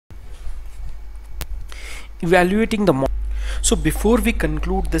evaluating the model. So before we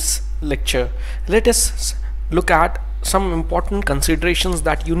conclude this lecture, let us look at some important considerations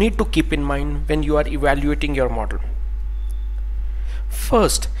that you need to keep in mind when you are evaluating your model.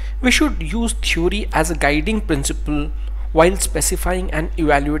 First, we should use theory as a guiding principle while specifying and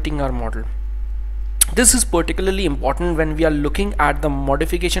evaluating our model. This is particularly important when we are looking at the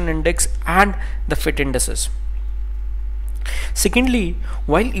modification index and the fit indices. Secondly,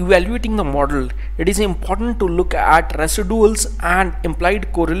 while evaluating the model, it is important to look at residuals and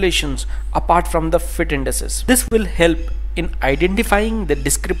implied correlations apart from the fit indices. This will help in identifying the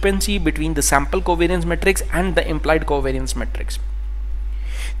discrepancy between the sample covariance matrix and the implied covariance matrix.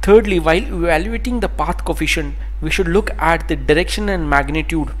 Thirdly, while evaluating the path coefficient, we should look at the direction and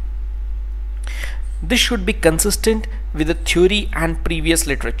magnitude. This should be consistent with the theory and previous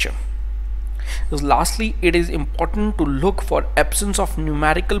literature. Lastly, it is important to look for absence of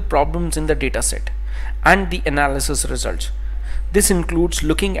numerical problems in the dataset and the analysis results. This includes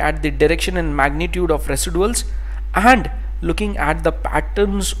looking at the direction and magnitude of residuals and looking at the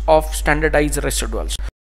patterns of standardized residuals.